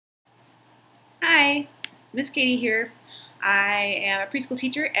Hi, Miss Katie here. I am a preschool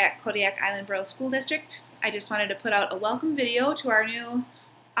teacher at Kodiak Island Borough School District. I just wanted to put out a welcome video to our new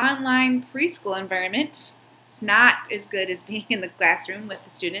online preschool environment. It's not as good as being in the classroom with the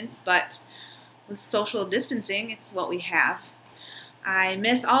students, but with social distancing, it's what we have. I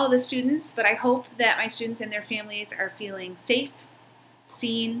miss all of the students, but I hope that my students and their families are feeling safe,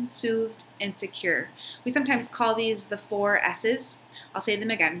 seen, soothed, and secure. We sometimes call these the 4 S's. I'll say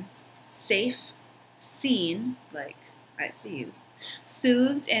them again. Safe, seen, like I see you,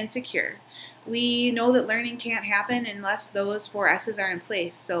 soothed, and secure. We know that learning can't happen unless those 4 S's are in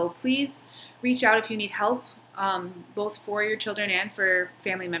place. So please reach out if you need help, both for your children and for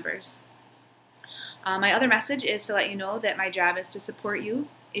family members. My other message is to let you know that my job is to support you.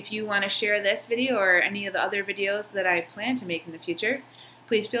 If you want to share this video or any of the other videos that I plan to make in the future,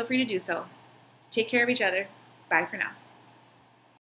 please feel free to do so. Take care of each other. Bye for now.